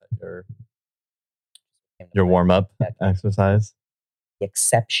your warm-up exercise. The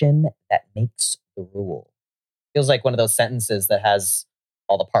exception that makes the rule. Feels like one of those sentences that has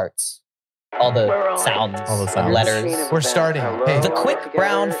all the parts, all the sounds, and letters. We're starting. Hey. The quick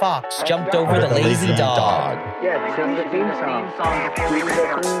brown fox jumped over the lazy dog. Yeah, sing the theme song. Sing the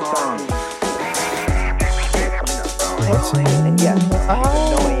theme song. What's Yeah.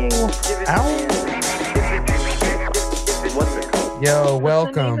 What's it called? Yo,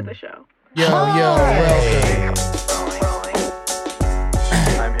 welcome. The show. Yo, welcome.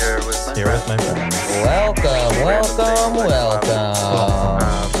 I'm here with my friends. Welcome.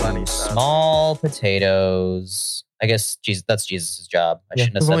 Small potatoes. I guess that's Jesus' job. I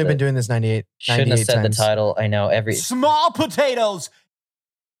shouldn't have we've said only been doing this 98 Shouldn't have said times. the title. I know Small Potatoes,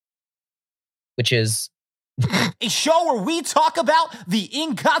 which is a show where we talk about the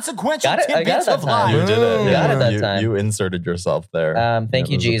inconsequential tidbits of life. You did it. You got it that time. You inserted yourself there. Thank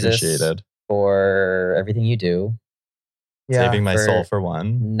you, Jesus, appreciated. for everything you do. Yeah, Saving my soul for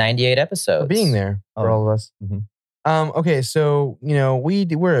one. 98 episodes. for being there for all of us. Mhm. Okay, so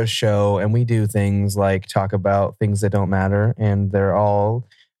we're a show and we do things like talk about things that don't matter, and they're all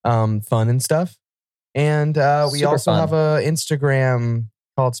fun and stuff. And we Super also fun. have a Instagram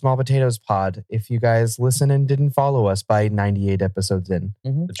called Small Potatoes Pod. If you guys listen and didn't follow us by 98 episodes in,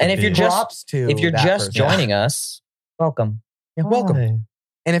 Mhm. It should And if be- you're just props to if you're that just person. joining us, welcome. Yeah, welcome. Hi.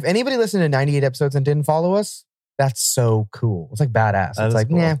 And if anybody listened to 98 episodes and didn't follow us, that's so cool. It's like badass. That It's is like,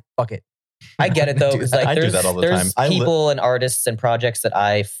 cool. nah, fuck it. I get it though, do because that. like I do there's, that all the there's time. people and artists and projects that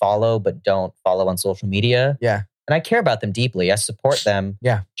I follow but don't follow on social media. Yeah. And I care about them deeply. I support them.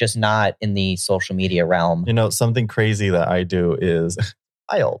 Yeah. Just not in the social media realm. Something crazy that I do is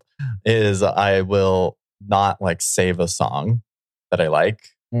I will not like save a song that I like.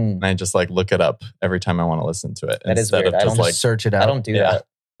 Mm, And I just like look it up every time I want to listen to it. That is instead weird. of I just don't like Search it out. I don't do yeah, that.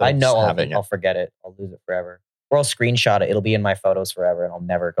 I know just having I'll forget it. I'll lose it forever. Or I'll screenshot it. It'll be in my photos forever and I'll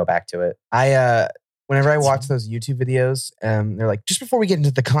never go back to it. Whenever I watch those YouTube videos, they're like, just before we get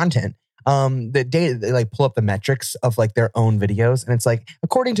into the content, they like pull up the metrics of like their own videos, and it's like,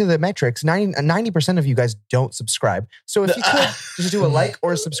 according to the metrics, 90% of you guys don't subscribe. So if you could just do a like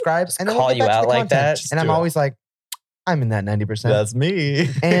or a subscribe, and then call we'll get you back to out the like content. that. And I'm do it. always like, I'm in that 90%. That's me.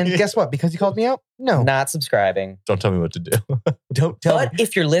 And guess what? Because you called me out, no, Not subscribing. Don't tell me what to do. don't tell me. But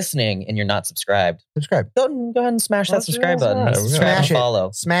if you're listening and you're not subscribed, Subscribe, go ahead and smash that subscribe button. subscribe. Subscribe and Smash it.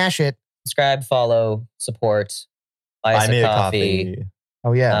 follow. smash it. Subscribe, follow, support. Buy us Buy me a a coffee. coffee.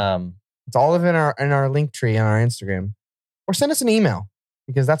 Oh yeah, Um, it's all of it in our link tree on our Instagram, or send us an email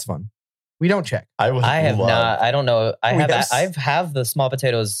because that's fun. We don't check. I would I have love- not. I don't know. I Oh, have the Small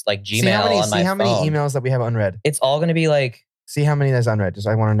Potatoes like Gmail see how many, on my see how many phone. emails that we have unread. It's all going to be like. See how many there's unread. Just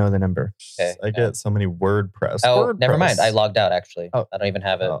I want to know the number. Okay, I get so many WordPress. Oh, never WordPress. mind. I logged out actually. Oh. I don't even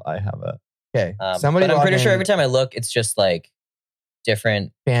have it. Oh, I have it. Okay. But I'm log pretty sure in. every time I look, it's just like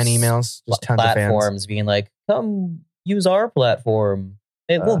different fan emails, just tons of fans. platforms being like, "Come use our platform.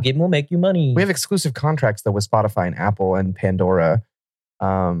 Hey, we'll make you money." We have exclusive contracts though with Spotify and Apple and Pandora.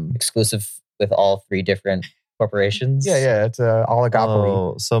 exclusive with all three different corporations. Yeah, it's a oligopoly.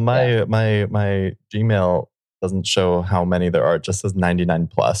 Oh, so my Gmail doesn't show how many there are. It just says 99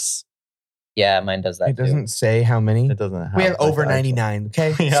 plus. Yeah, mine does that. It doesn't say how many. It doesn't have. We have like, over the actual- 99.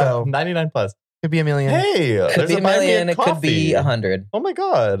 Okay, Yeah, so 99 plus. could be a million. Hey, Could there's be a buy me million. It could be coffee. 100. Oh my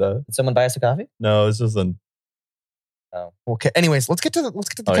god. Did someone buy us a coffee? No, it's just an. Okay. Anyways, let's get to the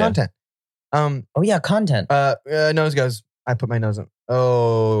Oh, yeah. content. Oh yeah, content. Nose goes. I put my nose in.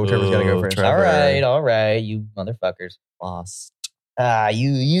 Oh, Trevor's got to go Ooh, first. Trevor. All right, you motherfuckers. Lost.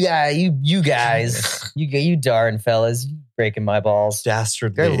 You guys, you darn fellas, you breaking my balls.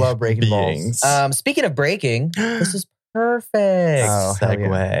 Dastardly I love breaking beings. Speaking of breaking, this is perfect. Oh, hell yeah.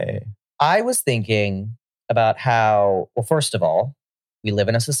 Segue. I was thinking about how, well, first of all, we live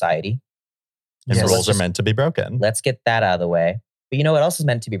in a society. And Yes. rules are meant to be broken. Let's get that out of the way. But you know what else is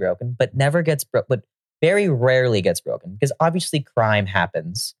meant to be broken, but never gets broken, but very rarely gets broken because obviously crime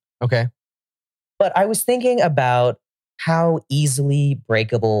happens. Okay. But I was thinking about how easily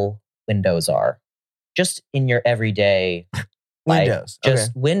breakable windows are just in your everyday life. Windows.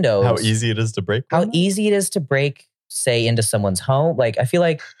 Just windows. How easy it is to break. How them? easy it is to break, say, into someone's home. Like, I feel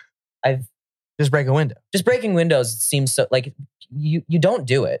like Just break a window. just breaking windows seems so like you don't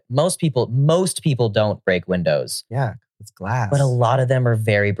do it. Most people don't break windows. Yeah, it's glass. But a lot of them are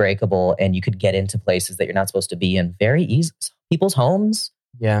very breakable and you could get into places that you're not supposed to be in very easy. People's homes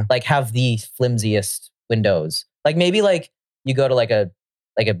Yeah. like have the flimsiest windows. Like maybe like you go to like a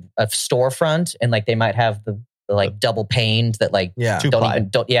storefront and like they might have the like double paned that like Yeah. Two don't ply.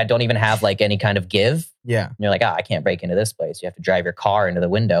 even have like any kind of give. Yeah. And you're like, I can't break into this place. You have to drive your car into the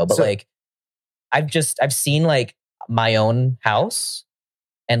window. But So- like, I've seen like my own house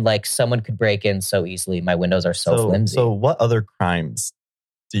and like someone could break in so easily. My windows are so flimsy. So what other crimes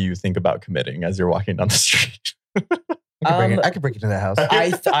do you think about committing as you're walking down the street? I could break into that house.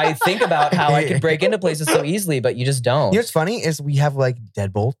 I think about how I could break into places so easily, but you just don't. You know what's funny is we have like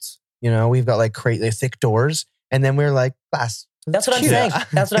deadbolts. You know, we've got like thick doors, and then we're like glass. That's what I'm Cute. saying.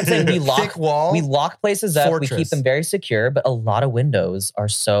 That's what I'm saying. We Thick wall. we lock places up. Fortress. We keep them very secure, but a lot of windows are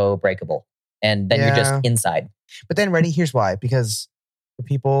so breakable. And then you're just inside. But then, ready? Here's why. Because the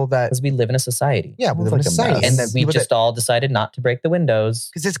people that Because we live in a society. we live in a like a society, mess. And then we just all decided not to break the windows.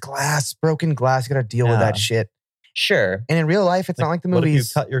 because it's glass, broken glass. You got to deal with that shit. Sure. And in real life, it's not like the What if you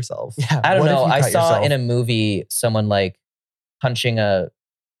movies. cut yourself? Yeah, I don't what if know. you I cut saw yourself? in a movie someone like punching a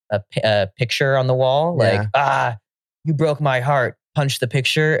picture on the wall. Yeah. Like, you broke my heart. Punch the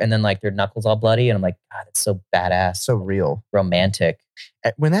picture. And then like their knuckles all bloody. And I'm like, God, that's so badass. so real. Romantic.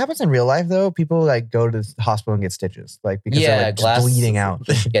 When that happens in real life, though, people like go to the hospital and get stitches, like because they're like glass just bleeding out.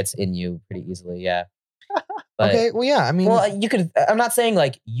 gets in you pretty easily. Yeah. But, Okay, well, yeah. I mean, well, you could. I'm not saying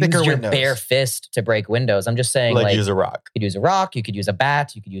like use Thicker your windows. bare fist to break windows. I'm just saying Like like use a rock. you could use a rock. You could use a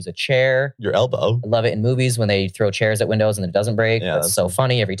bat. You could use a chair. Your elbow. I love it in movies when they throw chairs at windows and it doesn't break. Yeah, that's that's so a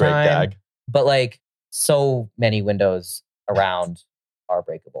funny every Great time. gag. But like so many windows around are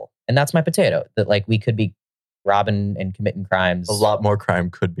breakable, and that's my potato. That like we could be robbing and committing crimes. A lot more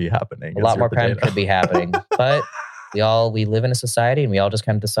crime could be happening. A lot more crime could be happening, but we live in a society, and we all just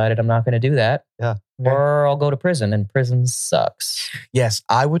kind of decided I'm not going to do that. Yeah. Or I'll go to prison, and prison sucks. yes,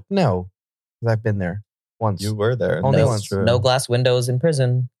 I would know because I've been there once. You were there. Only That's once. true. No glass windows in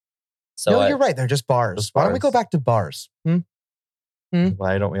prison. So no, you're right. They're just bars. Just Why don't we bars. go back to bars?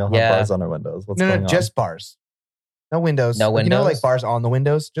 Why don't we all have Yeah. bars on our windows? What's No, going on? just bars. No windows. No Like, you know, windows? like bars on the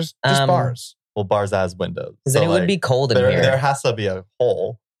windows. Just bars. Well, bars as windows. Because then it would be cold in here. There has to be a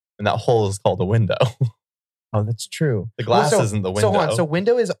hole, and that hole is called a window. Oh, that's true. The glass Well, isn't the So, window. hold on. So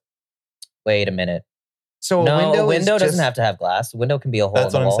window is Wait a minute. so No, a window. a window is doesn't just, have to have glass. A window can be a hole That's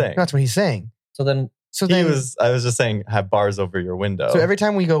in the what I'm wall. saying. That's what he's saying. So then So then, I was just saying, have bars over your window. so every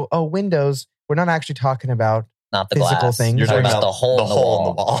time we go, oh, windows, we're not actually talking about. not the Physical glass. things. You're Talking talking about the hole, in,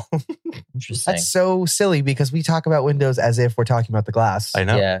 the wall. Interesting. That's so silly because we talk about windows as if we're talking about the glass. I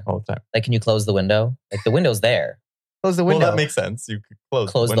know. Yeah. All the time. Like, can you close the window? Like the window's there. Close the Well, window. that makes sense. You could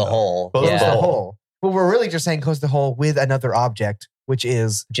Close the window. hole. Close Close the the hole. hole. Well, we're really just saying close the hole with another object, which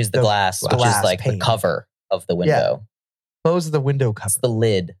is Which is the glass, which glass is like pane. the cover of the window. close the window It's cover. the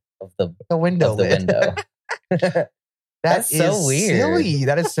lid of the window of the lid. window. That's so is weird. Silly.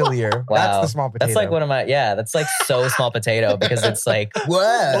 That is sillier. Wow. That's the small potato. That's like one of my that's like so small potato because it's like,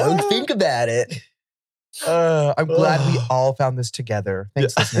 whoa, think about it. I'm glad we all found this together.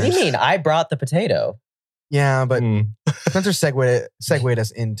 Thanks, What do listeners. you mean? I brought the potato. Yeah, but Mm. Spencer segued us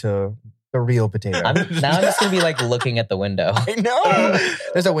into the real potato. I'm just gonna be like looking at the window. I know.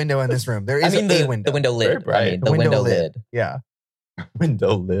 There's a window in this room. There is I mean a the window. the window Very lid. bright. I mean The the window window lid. lid. Yeah.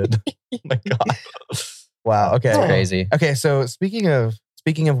 Window lid. Oh my god. Wow. Okay. It's crazy. Okay. So speaking of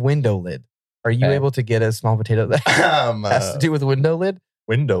window lid, are you Okay. able to get a small potato that has to do with window lid?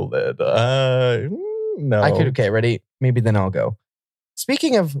 Window lid. No. I could. Okay. Ready? Maybe then I'll go.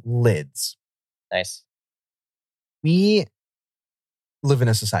 Speaking of lids, Nice. we live in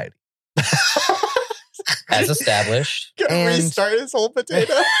a society. As established. Can And- restart his whole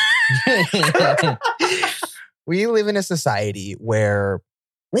potato. We live in a society where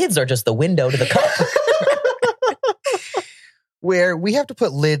Lids are just the window to the cup. we have to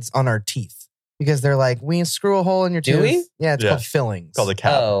put lids on our teeth because they're like, we screw a hole in your Do tooth. we? Yeah, it's Yeah. called fillings. Called a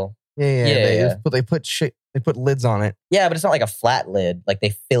cap. Oh. Yeah. Yeah, They, yeah. They put shit. They put lids on it. Yeah, but it's not like a flat lid. Like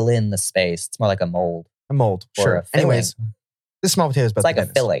they fill in the space. It's more like a mold. A mold. Or Sure. a filling. Anyways, this small potato is about It's like the a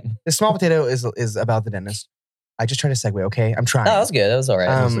dentist. filling. This small potato is about the dentist. I just try to segue. Okay, I'm trying. Oh, that was good. That was all right.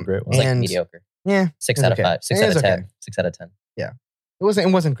 That was Um, a great It one. was like and- mediocre. Yeah, 6 it was out okay. of 5. 6 It out was of 10. okay. 6 out of 10. It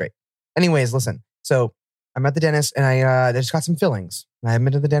wasn't great. Anyways, listen. So I'm at the dentist and I just got some fillings. I haven't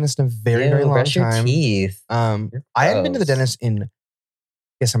been to the dentist in a very Ew, long brush your time. teeth. I hadn't been to the gross. dentist in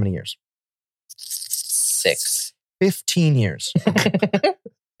guess how many years? 6. 15 years.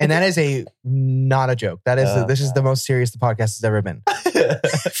 And that is not a joke. That is Oh, this is the most serious the podcast has ever been.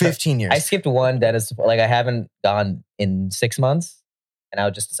 15 years. I skipped one dentist. Like I haven't gone in 6 months. And I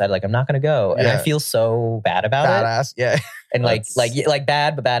just decided like I'm not gonna go. And I Yeah. feel so bad about it. Badass. Yeah. And like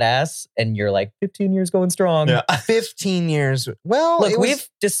bad but badass. And you're like 15 years going strong. Yeah. 15 years. Well, Look, it was- we've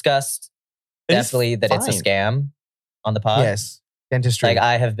discued It's definitely that it's a fine. scam on the pod. yes, dentistry. Like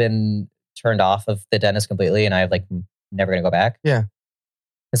I have been turned off of the dentist completely and I'm like never gonna go back. Yeah.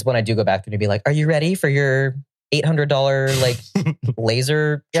 Because when I do go back there to be like, are you ready for your $800 like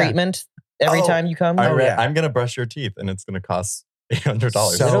laser treatment every time you come? I'm going to brush your teeth and it's going to cost $800.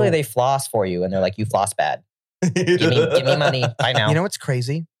 So, literally, they floss for you and they're like, you floss bad. Give me money. Bye now. You know what's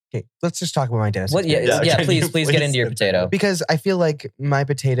crazy? Okay, let's just talk about my dentist. Please get into your potato. Because I feel like my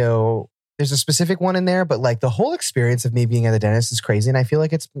potato, there's a specific one in there, but like the whole experience of me being at the dentist is crazy. And I feel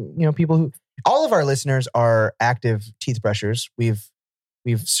like it's, people who, all of our listeners are active teeth brushers. We've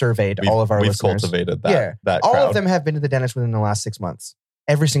surveyed all of our listeners. We've cultivated that. Yeah, all of them have been to the dentist within the last 6 months.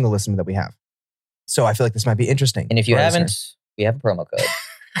 Every single listener that we have. So I feel like this might be interesting. And if you haven't, we have a promo code.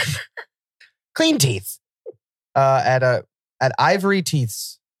 Clean teeth. At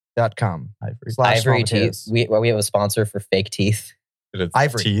ivoryteeths.com. Ivory teeth. We have a sponsor for fake teeth.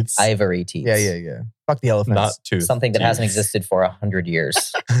 Ivory teeth. Ivory teeth. Yeah. Fuck the elephants. Not tooth. Something that hasn't existed for 100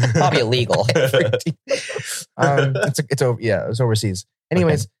 years. Probably illegal. It's overseas.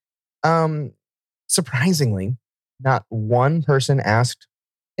 Anyways, surprisingly, not one person asked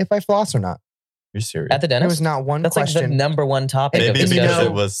if I floss or not. You're serious? At the dentist? There was not one question. That's like the number one topic of discussion. Because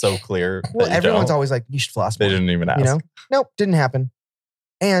it was so clear. Well, everyone's always like, you should floss more. They didn't even ask. Nope, didn't happen.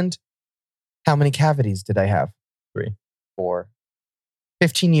 And how many cavities did I have? 3. 4.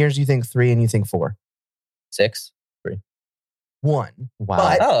 15 years, you think 3 and you think 4. 6. 3. 1.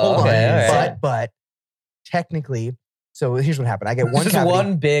 Wow. But technically, so here's what happened. I get one cavity. cavity.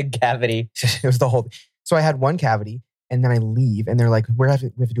 One big cavity. It was the whole thing. So I had one cavity and then I leave and they're like, we have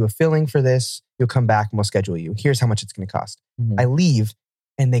to do a filling for this. You'll come back and we'll schedule you. Here's how much it's going to cost. Mm-hmm. I leave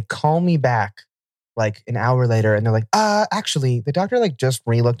and they call me back like an hour later and they're like, actually, the doctor like just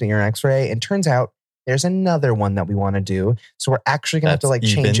re-looked at your x-ray and turns out there's another one that we want to do. So we're actually going to have to like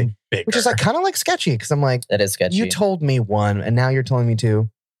change it, bigger. Which is like kind of like sketchy because I'm like, that is sketchy. You told me 1 and now you're telling me 2.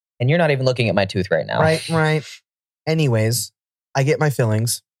 And you're not even looking at my tooth right now. Right. Anyways, I get my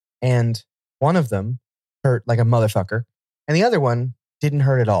fillings and one of them hurt like a motherfucker and the other one didn't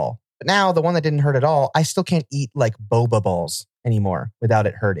hurt at all. But now the one that didn't hurt at all, I still can't eat like boba balls anymore without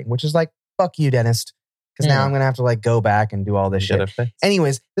it hurting, which is like, fuck you, dentist. Because now I'm going to have to like go back and do all this shit.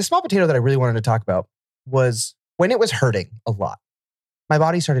 Anyways, the small potato that I really wanted to talk about was when it was hurting a lot. My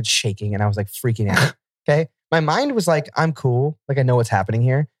body started shaking and I was like freaking out. Okay. My mind was like, I'm cool. Like I know what's happening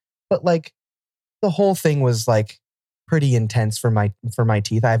here. But like the whole thing was like pretty intense for my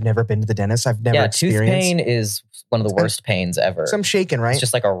teeth. I've never been to the dentist. I've never experienced. Tooth pain is one of the worst pains ever. So I'm shaking, right? It's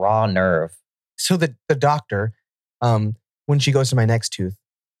just like a raw nerve. So the doctor, when she goes to my next tooth,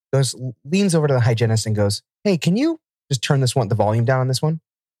 leans over to the hygienist and goes, hey, can you just turn the volume down on this one?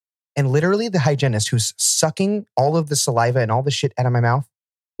 And literally the hygienist who's sucking all of the saliva and all the shit out of my mouth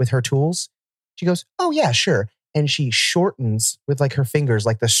with her tools, she goes, oh yeah, sure. And she shortens with like her fingers,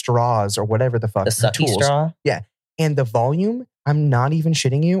 like the straws or whatever the fuck. The sucky straw? Yeah. And the volume, I'm not even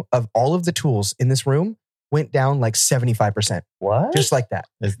shitting you, of all of the tools in this room went down like 75%. What? Just like that.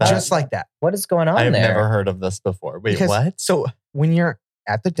 Just like that. What is going on there? I've never heard of this before. Wait, what? So when you're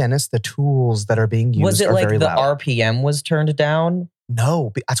at the dentist, the tools that are being used are very loud. Was it like the RPM was turned down?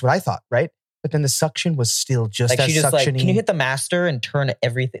 No, that's what I thought, right? But then the suction was still just like as she just suctioning. Like, can you hit the master and turn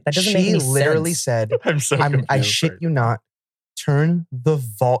everything? That doesn't make any sense. She literally said, I shit you not, turn the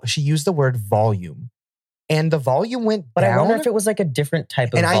She used the word volume. And the volume went down. But I wonder if it was like a different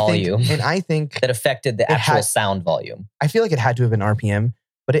type of volume. I think that affected the actual sound volume. I feel like it had to have been RPM,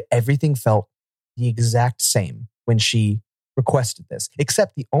 but everything felt the exact same when she requested this.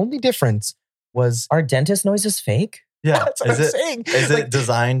 Except the only difference was... Are dentist noises fake? Yeah. That's what I'm saying. Is it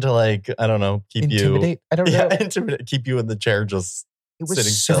designed to like, I don't know, intimidate? I don't know. Intimidate, keep you in the chair just it was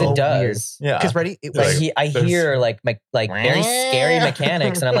sitting so still. It does. Weird. Yeah. Because ready? It was, I hear like very scary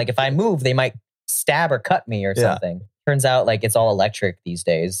mechanics and I'm like, if I move, they might stab or cut me or something. Turns out like it's all electric these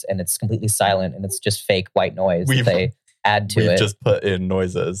days and it's completely silent and it's just fake white noise that they add to it. We've just put in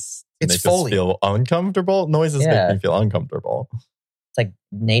noises to it's make Foley. us feel uncomfortable. Noises make me feel uncomfortable. It's like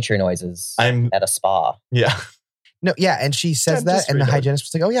nature noises at a spa. Yeah. No, yeah. And she says that and the hygienist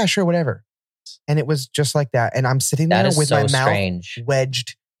was like, oh yeah, sure, whatever. And it was just like that. And I'm sitting there with my mouth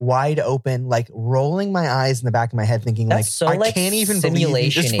wedged wide open, like rolling my eyes in the back of my head thinking that's like, so I can't even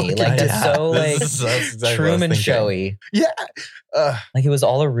believe simulation-y. Like that's so like exactly Truman Showy. Yeah. Like it was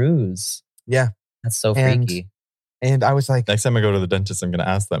all a ruse. Yeah. That's so freaky. And I was like, next time I go to the dentist, I'm going to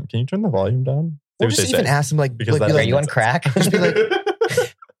ask them, can you turn the volume down? Or just even ask them like, because are you on crack? Just be like,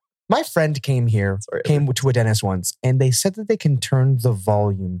 my friend came to a dentist once and they said that they can turn the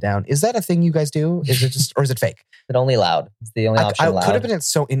volume down. Is that a thing you guys do? Is it just, or is it fake? It's only loud. It's the only option. I could have been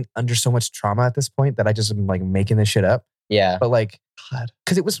under so much trauma at this point that I just am like making this shit up. Yeah. But like,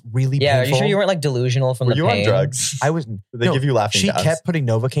 because it was really Yeah, painful. are you sure you weren't like delusional from Were the you pain? on drugs? I was. Did they give you laughing She gas? kept putting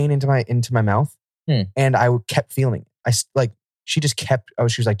Novocaine into my mouth, and I kept feeling it. She just kept.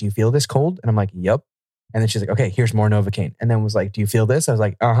 She was like, "Do you feel this cold?" And I'm like, "Yep." And then she's like, "Okay, here's more Novocaine." And then was like, "Do you feel this?" I was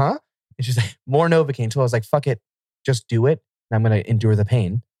like, "Uh huh." And she's like, "More Novocaine." So I was like, "Fuck it, just do it." And I'm gonna endure the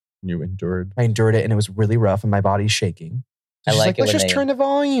pain. You endured. I endured it, and it was really rough, and my body's shaking. So I she's like like, it let's when just they- turn the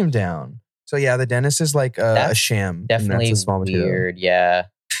volume down. So yeah, the dentist is like a That's sham. and Definitely that's a small material. weird. Yeah.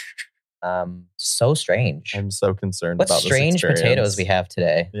 So strange. I'm so concerned What about strange this experience. potatoes we have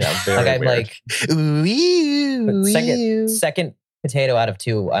today. Yeah, very Like I'm weird. like Ooh, second potato out of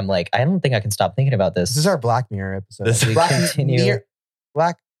 2. I'm like, I don't think I can stop thinking about this. This is our Black Mirror episode. This- We continue.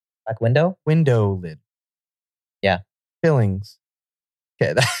 Black Black window. window lid. Yeah. Fillings.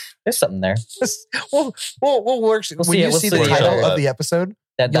 Okay. There's something there. we'll work. We'll when see it. you We'll see see the it. title Yeah. of the episode,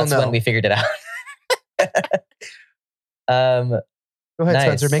 That's You'll know. when we figured it out. go ahead, Nice.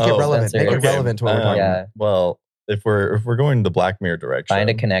 Spencer. Make it Oh, relevant. Spencer. Make it Okay. relevant to what we're talking Yeah. about. Well, if we're going the Black Mirror direction, Find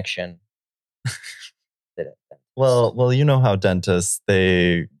a connection. Well, you know how dentists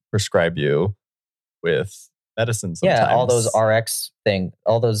they prescribe you with medicine sometimes. Yeah, all those RX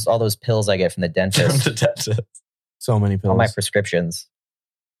all those pills I get from the from dentist, the dentist. So many pills. all my prescriptions.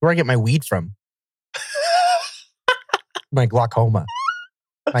 Where I get my weed from? My glaucoma.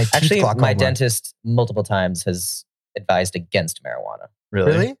 My teeth Actually, glaucoma. my dentist multiple times has advised against marijuana.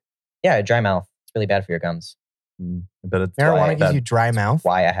 Really? Yeah, dry mouth. It's really bad for your gums. I bet it's Marijuana bad. gives you dry mouth.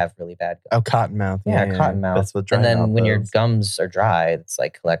 Why I have really bad gums. Oh, cotton mouth. Yeah, cotton mouth. That's what dry And then mouth when your is. gums are dry, it's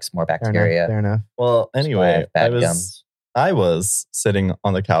like collects more Fair bacteria. enough. Well, That's why I anyway, have bad I was sitting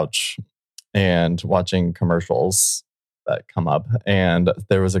on the couch and watching commercials that come up, and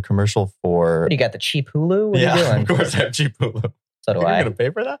there was a commercial for. What do you got? The cheap Hulu? What are you Yeah, doing? of course I have cheap Hulu. So do You're I. gonna pay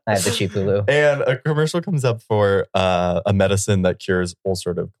for that? I have the cheap Hulu. And a commercial comes up for a medicine that cures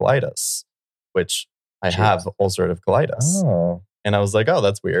ulcerative colitis, which I Cheers. have ulcerative colitis. Oh. And I was like, oh,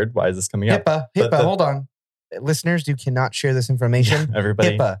 that's weird. Why is this coming up? HIPAA. But HIPAA. Hold on. Listeners, you cannot share this information.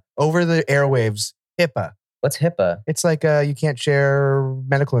 Everybody. HIPAA. Over the airwaves. HIPAA. What's HIPAA? It's like you can't share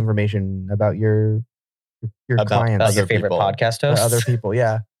medical information about your About clients About your Other favorite people. podcast or hosts? other people.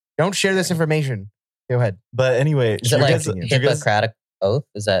 Yeah. Don't share this information. Go ahead. But anyway, Is it you like guys- you guys- Hippocratic oath?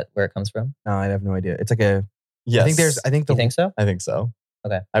 Is that where it comes from? No, I have no idea. It's like a. yes, I think You think so? I think so.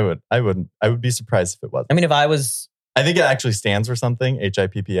 Okay. I would be surprised if it wasn't. I mean, if I was I think it actually stands for something,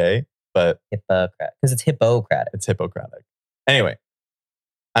 HIPPA, but Hippocratic, because it's Hippocratic. it's Hippocratic. Anyway,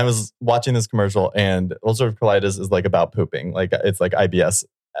 I was watching this commercial, and ulcerative colitis is like about pooping. Like it's like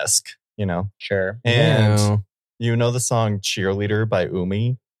IBS-esque, you know? Sure. And Ew. you know the song Cheerleader by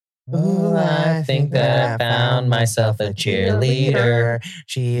Umi? Ooh, I think that I found myself a cheerleader.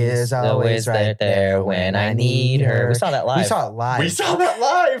 She is always right there when I need her. We saw that live. We saw it live. We saw that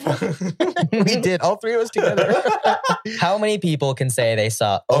live. We did. All three of us together. How many people can say they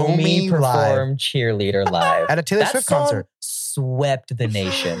saw Omi Omi perform Cheerleader live? At a Taylor That Swift song concert. swept the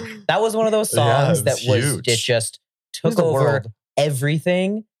nation. That was one of those Yeah, songs it that was was huge. it just It was took the over world.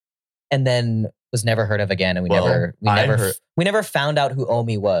 everything, and then was never heard of again. And Well, we never found out who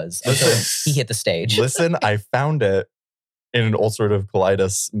Omi was until Listen. he hit the stage. Listen, I found it in an ulcerative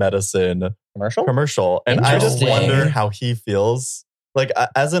colitis medicine Commercial? commercial, and I just Interesting. wonder how he feels. Like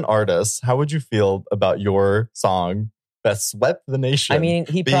as an artist, how would you feel about your song that swept the nation? I mean,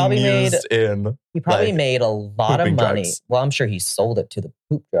 he being probably made used in like, made a lot of pooping money. drugs. Well, I'm sure he sold it to the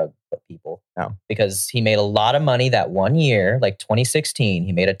poop drug people. Yeah. Because he made a lot of money that one year, like 2016.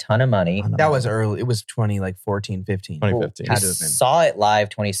 He made a ton of money. That was early. It was 14, 15. 2015. We Had to have been. saw it live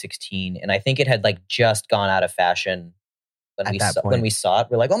 2016, and I think it had like just gone out of fashion when At we that saw, point. when we saw it.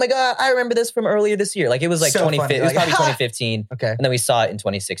 We're like, oh my god, I remember this from earlier this year. Like it was like So 2015. funny. It was Like, probably ha! 2015, Okay. and then we saw it in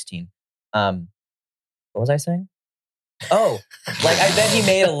 2016. What was I saying? Oh, like I bet he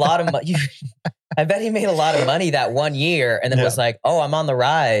made a lot of money. I bet he made a lot of money that one year, and then Yeah. was like, "Oh, I'm on the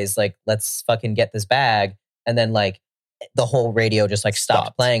rise. Like, let's fucking get this bag." And then like the whole radio just like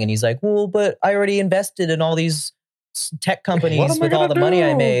stopped playing, and he's like, "Well, but I already invested in all these tech What companies am I with all gonna the money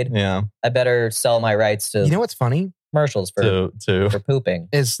I do?" made. Yeah, I better sell my rights to You know what's funny commercials for to pooping."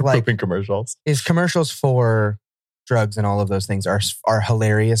 is like pooping commercials. is commercials for drugs and all of those things are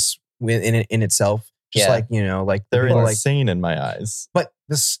hilarious in itself. Just Yeah. like like the They're people, insane in my eyes. but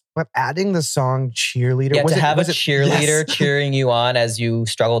adding the song cheerleader Yeah, was to it, have a was it- cheerleader Yes. cheering you on as you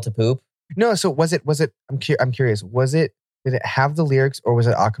struggle to poop. No, so was it? I'm curious. Did it have the lyrics or was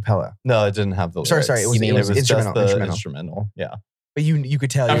it a cappella? No, it didn't have the lyrics. Sorry, it was- it was instrumental, just the instrumental. instrumental. Yeah, But you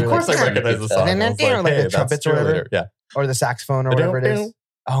could tell. of you were course like, I recognize the song. And I then was like, like the hey, that's trumpets or whatever. Cheerleader. Yeah, or the saxophone or whatever it is.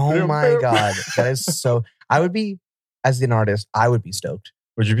 Oh my god, that is so. I would be as an artist, I would be stoked.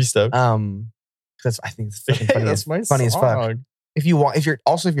 Would you be stoked? Because I think it's fucking funny, That's my funny as fuck. song. If you're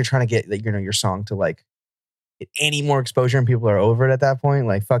trying to get your song to like get any more exposure and people are over it at that point,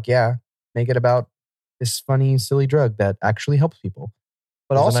 like fuck yeah, make it about this funny, silly drug that actually helps people.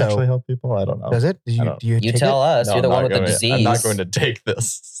 But Does also it actually help people? I don't know. does it? Do you You take tell it? us. No, You're the I'm one not with the gonna- disease. I'm not going to take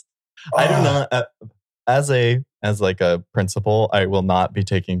this. I do not. As like a principal, I will not be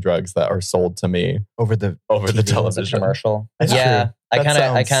taking drugs that are sold to me over the over the TV. As a television. commercial. That's Yeah, true. I That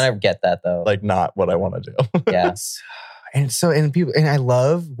kind sounds of get that though. Like not what I want to do. Yeah. And I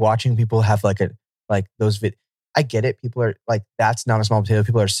love watching people have like those I get it. People are like, that's not a small potato.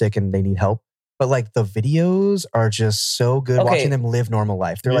 People are sick and they need help. But like the videos are just so good. Okay. Watching them live normal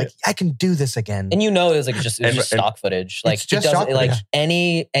life. They're Yeah. like, I can do this again. And you know, it was like just stock footage. Like It's just it doesn't stock like footage.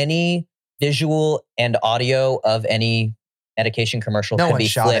 any visual and audio of any medication commercial No could one be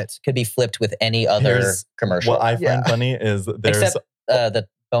shot flipped. Could be flipped with any other Here's commercial. What I find Yeah. funny is there's Except the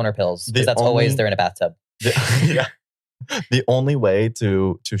boner pills, because The that's always only- they're in a bathtub. the only way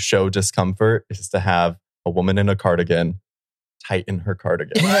to show discomfort is to have a woman in a cardigan tighten her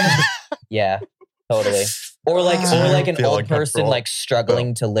cardigan. Yeah, totally. Or like an Feel old person uncomfortable. like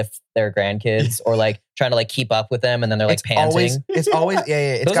struggling to lift their grandkids, or like trying to like keep up with them, and then they're like it's panting. always yeah.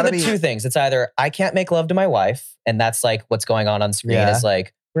 It's Those are gotta the be two things. It's either I can't make love to my wife, and that's like what's going on screen Yeah. is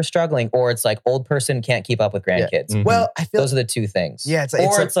like we're struggling, or it's like old person can't keep up with grandkids. Mhm. Well, I feel Those are the two things. Yeah,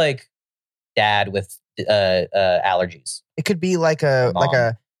 it's like dad with allergies. it could be like a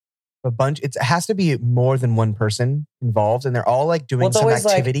bunch. It has to be more than one person involved, and they're all like doing Well, it's some always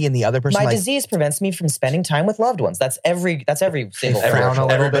like, activity, and the other person My like disease prevents me from spending time with loved ones. That's every single frown a commercial.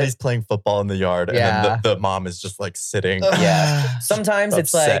 little Everybody's playing football in the yard, and Yeah. then the mom is just like sitting. Yeah. Sometimes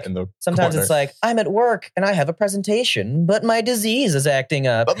it's upset like in the sometimes corner. it's like I'm at work and I have a presentation, but my disease is acting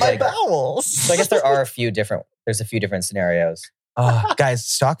up. But my Like, bowels. so I guess there's a few different scenarios. guys,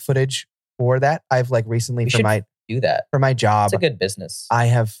 stock footage for that. I've like recently We for should my do that. job, It's a good business. I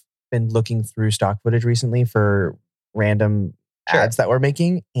have been looking through stock footage recently for random Sure. ads that we're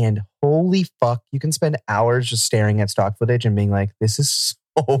making, and holy fuck, you can spend hours just staring at stock footage and being like, this is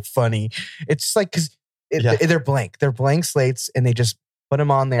so funny. It's like, because Yeah. they're blank slates, and they just put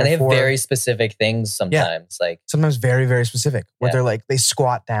them on there. And they have for very specific things sometimes. Like sometimes very, very specific, where Yeah. they're like, they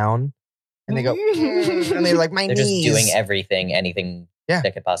squat down and they go, and they're like, my they're knees. just doing anything Yeah.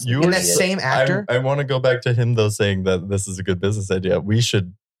 that could possibly You be And that needed. same actor. I want to go back to him though, saying that this is a good business idea. We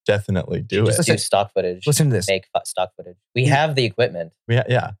should definitely do Just it. do stock footage. Listen to this. Make stock footage. We have the equipment.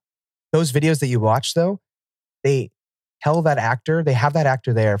 Yeah. Those videos that you watch, though, they tell that actor, they have that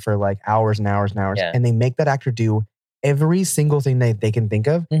actor there for like hours and hours and hours, Yeah. and they make that actor do every single thing they can think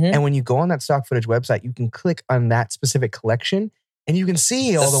of. Mhm. And when you go on that stock footage website, you can click on that specific collection, and you can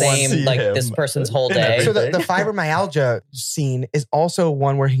see all The the same, ones. see like him this person's whole in day. So the everything. fibromyalgia scene is also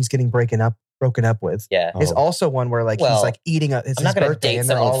one where he's getting broken up with. Yeah. It's Oh. also one where like he's Well, like eating it's I'm not his going to birthday, date and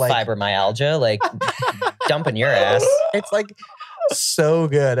they're someone all with like, fibromyalgia, like dumping your ass. it's like so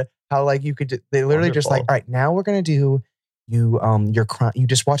good how like you could they literally just like, Wonderful. all right, now we're gonna do you're crying, you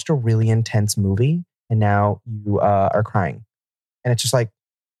just watched a really intense movie and now you are crying, and it's just like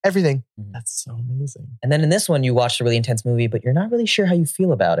everything. That's so amazing. And then in this one, you watched a really intense movie, but you're not really sure how you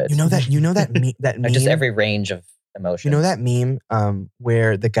feel about it. that that Or meme, just every range of emotions. you know that meme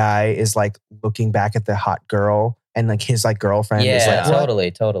where the guy is like looking back at the hot girl and like his like girlfriend is Yeah, like,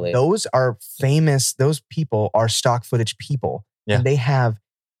 what? totally. Those are famous. Those people are stock footage people. Yeah. And they have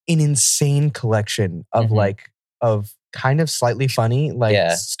an insane collection of Mhm. of kind of slightly funny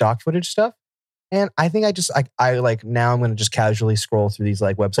Yeah. stock footage stuff. And I think I like now I'm going to just casually scroll through these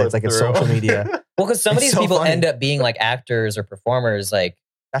like websites, Flip like it's through. social media. Well, because some of It's these so people funny. end up being like actors or performers. Like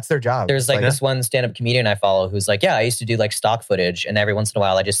That's their job. there's like It's this one stand-up comedian I follow who's like, yeah, I used to do like stock footage, and every once in a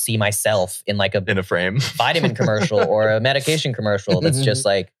while I just see myself in like a In a frame. vitamin commercial or a medication commercial that's just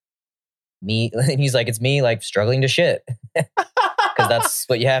like me. And he's like, it's me like struggling to shit. Because that's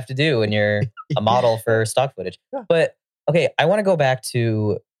what you have to do when you're a model for stock footage. Yeah. But okay, I want to go back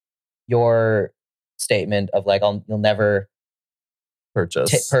to your statement of like, you'll never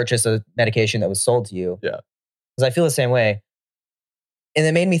purchase a medication that was sold to you. Yeah. Because I feel the same way. And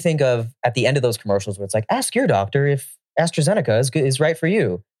it made me think of at the end of those commercials where it's like, ask your doctor if AstraZeneca is right for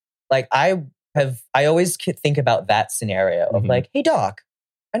you. Like I always think about that scenario of Mhm. like, hey doc,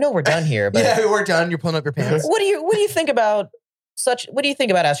 I know we're done here, but yeah, we're done. You're pulling up your pants. what do you think about what do you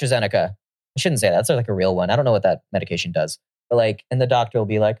think about AstraZeneca? I shouldn't say that. That's like a real one. I don't know what that medication does. But like, and the doctor will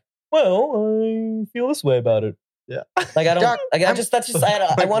be like, well, I feel this way about it. Yeah. Like I don't. Doc, like I just. That's just.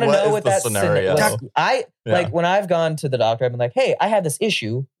 I want to what know is what the that scenario? Doc, Yeah. like when I've gone to the doctor, I've been like, "Hey, I have this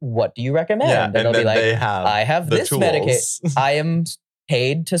issue. What do you recommend?" Yeah, and and they'll be then like, they have "I have the this medication. tools. I am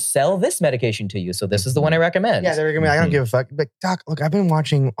paid to sell this medication to you, so this is the one I recommend." Yeah, they're gonna be like, I don't give a fuck. Like, Doc, look, I've been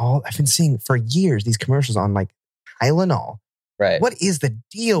seeing for years these commercials on like Tylenol. right. What is the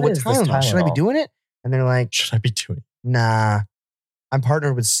deal What with is this Tylenol? Should I be Tylenol? doing it? And they're like, Should I be doing? nah. I'm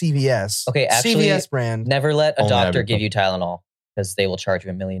partnered with CVS. Okay, actually, CVS brand. Never let a Only doctor ibuprofen. give you Tylenol because they will charge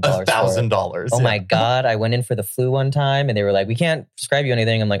you $1 million. for it. $1,000. Oh my God. I went in for the flu one time and they were like, we can't prescribe you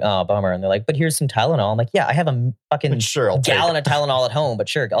anything. I'm like, oh, bummer. And they're like, but here's some Tylenol. I'm like, yeah, I have a fucking Sure, I'll take gallon it. of Tylenol at home, but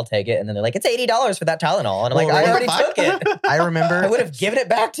sure, I'll take it. And then they're like, it's $80 for that Tylenol. And I'm like, Well, I what already the fuck? took it. I remember I would have given it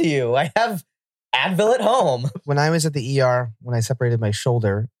back to you. I have Advil at home. when I was at the ER when I separated my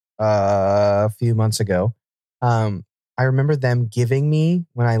shoulder a few months ago. I remember them giving me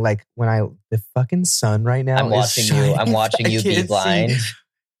the fucking sun right now. I'm is watching you. shining. I'm watching I you be can't blind. see.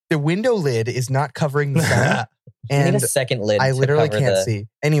 The window lid is not covering the sun, You need and a second lid. I to literally cover can't the- see.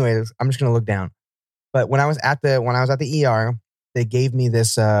 Anyways, I'm just gonna look down. But when I was at the ER, they gave me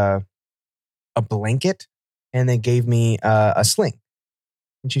this a blanket, and they gave me a sling.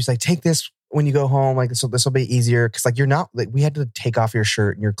 And she's like, "Take this when you go home. Like this will be easier because like you're not like we had to take off your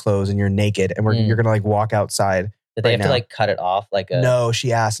shirt and your clothes and you're naked and you're gonna like walk outside." Did they right have now. to like cut it off like a No,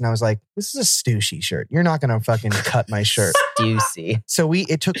 she asked, and I was like, "This is a Stussy shirt. You're not gonna fucking cut my shirt." Stussy? So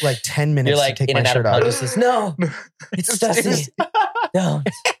it took like 10 minutes You're like to take in my and out shirt of off. consciousness. No, it's Stussy. Don't.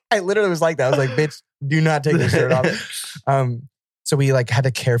 I literally was like that. I was like, "Bitch, do not take the shirt off." So we like had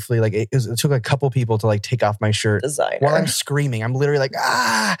to carefully like it took a couple people to like take off my shirt Designer. while I'm screaming. I'm literally like,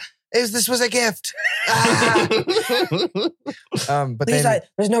 this was a gift. But then,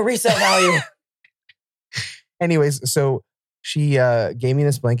 there's no resale value. anyways, so she gave me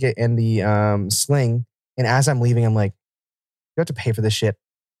this blanket and the sling, and as I'm leaving, I'm like, "You have to pay for this shit."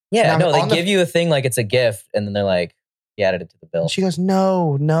 Yeah, And no, I'm they on the- give you a thing like it's a gift, and then they're like, you added it to the bill. And she goes,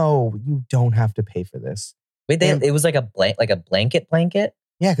 "No, you don't have to pay for this." Wait, and- it was like a blanket.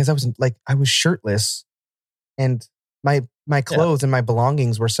 Yeah, because I was shirtless, and my clothes and my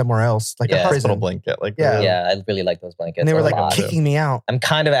belongings were somewhere else, like Yeah. a Hospital prison. blanket. Like Yeah. Yeah, I really like those blankets. And they were a like lot. kicking me out. I'm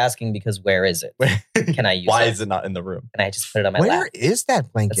kind of asking because where is it? Can I use Why it? is it not in the room? Can I just put it on my Where lap? is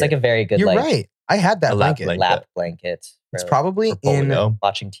that blanket? It's like a very good You're like right. I had that A lap blanket. blanket. lap blanket. It's for probably For in polio.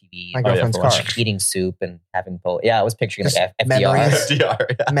 watching TV, my Oh, yeah, girlfriend's for car. watching. eating soup and having polio. Yeah, I was picturing like Just FDR. memories. FDR,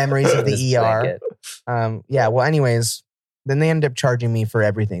 yeah. Memories of This the ER. blanket. Yeah. Well, anyways, then they ended up charging me for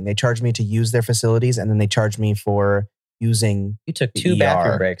everything. They charged me to use their facilities, and then they charged me for using. You took The 2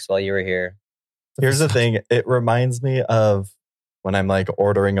 bathroom ER. breaks while you were here. Here's the thing. It reminds me of when I'm like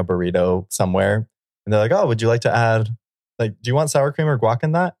ordering a burrito somewhere and they're like, "Oh, would you like to add, like, do you want sour cream or guac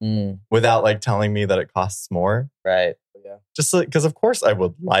in that?" Without like telling me that it costs more. Right. Just because of course I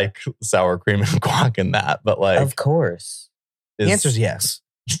would like sour cream and guac in that, but like Of course. The answer is yes.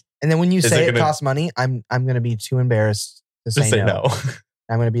 And then when you Is say it it gonna- costs money, I'm going to be too embarrassed to just say no.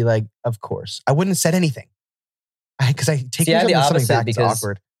 I'm going to be like, of course. I wouldn't have said anything. Because I take See, I have the something opposite back. It's because-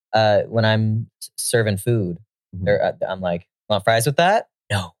 awkward. When I'm serving food, Mhm. I'm like, want fries with that?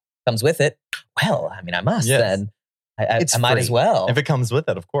 No. Comes with it. Well, I mean, I must Yes. then. I It's might free. as well. If it comes with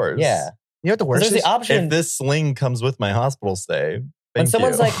it, of course. Yeah. You know what the worst There's is? the option If this sling comes with my hospital stay, when thank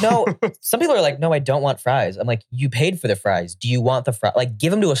someone's you. like, no, some people are like, no, I don't want fries. I'm like, you paid for the fries. Do you want the fries? Like, give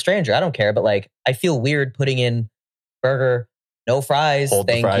them to a stranger. I don't care. But like, I feel weird putting in burger, no fries. Hold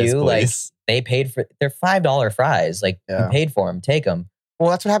the Thank fries, you. Like, please. they paid for, they're $5 fries. Like, Yeah. you paid for them. Take them. Well,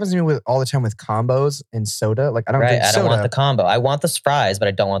 that's what happens to me with all the time with combos and soda. Like I don't Right. drink I soda. don't want the combo. I want the fries, but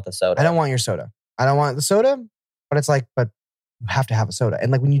I don't want the soda. I don't want your soda. I don't want the soda, but it's like, but you have to have a soda.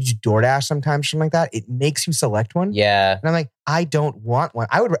 And like when you do DoorDash sometimes, something like that, it makes you select one. Yeah. And I'm like, I don't want one.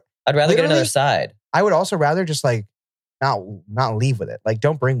 I'd rather get another Literally? side. I would also rather just like not leave with it. Like,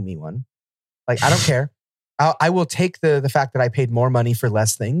 don't bring me one. Like, I don't care. I will take the fact that I paid more money for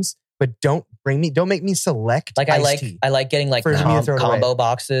less things, but don't make me select. Like iced I tea. like getting like For me to throw it away. combo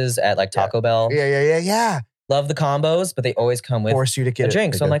boxes at like Taco Bell. Yeah. Love the combos, but they always come with Force you to a get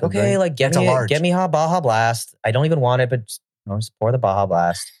drink. So I'm like, okay, like It's a large. get me hot Baja Blast. I don't even want it, but just pour the Baja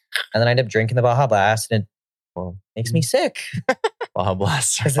Blast. And then I end up drinking the Baja Blast and it makes me sick. Baja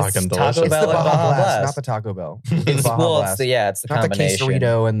Blasts are 'Cause it's fucking Taco delicious. It's the Bell and Baja Baja Blast, Blast. not the Taco Bell. It's, Baja well, Blast. it's the Not the combination.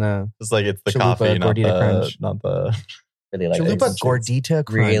 quesarito and the It's like it's the Chalupa coffee, not Gordita the, Crunch. not the. Really like Chalupa those. Gordita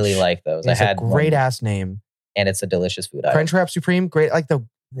Crunch. Really like those. It's I had a great one, ass name. and it's a delicious food item. Crunch Wrap Supreme, great. Like the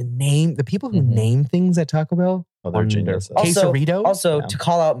name, the people who Mhm. name things at Taco Bell. Oh, they're Wonderful. geniuses. Also- Quesarito. Also, Yeah. to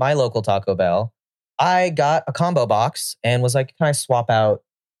call out my local Taco Bell, I got a combo box and was like, can I swap out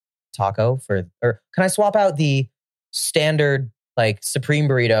taco for, or can I swap out the standard like Supreme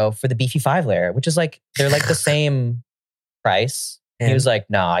burrito for the beefy 5-layer, which is like, they're like the same price. And he was like,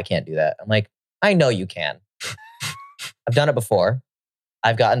 no, I can't do that. I'm like, I know you can. I've done it before.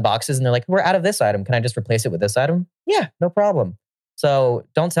 I've gotten boxes and they're like, we're out of this item. Can I just replace it with this item? Yeah, no problem. So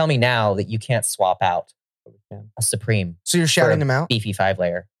don't tell me now that you can't swap out a Supreme. So you're shouting them out? Beefy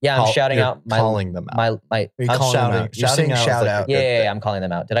 5-layer. Yeah, I'm shouting out. Calling them out. You're saying shout out. Yeah, I'm calling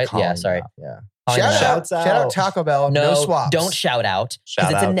them out. Did I? Yeah, sorry. Yeah. Shout out Taco Bell. No swaps. Don't shout out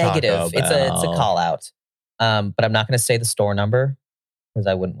because it's a negative. It's a call out. But I'm not going to say the store number because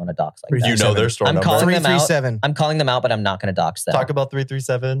I wouldn't want to dox like that. You know their store number. Calling them out. 337. I'm calling them out, but I'm not going to dox them. Talk about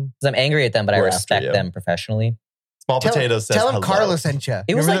 337. Because I'm angry at them, but I respect them professionally. Small Potatoes says tell him hello. Carla sent you.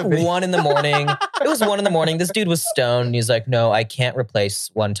 It was like 1 in the morning. It was 1 in the morning. This dude was stoned. He's like, no, I can't replace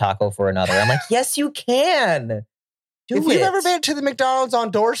one taco for another. I'm like, yes, you can. If you've ever been to the McDonald's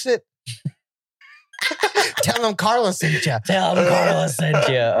on Dorset, tell them Carla sent you. Tell them Carla sent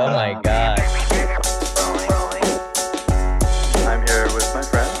you. Oh my God.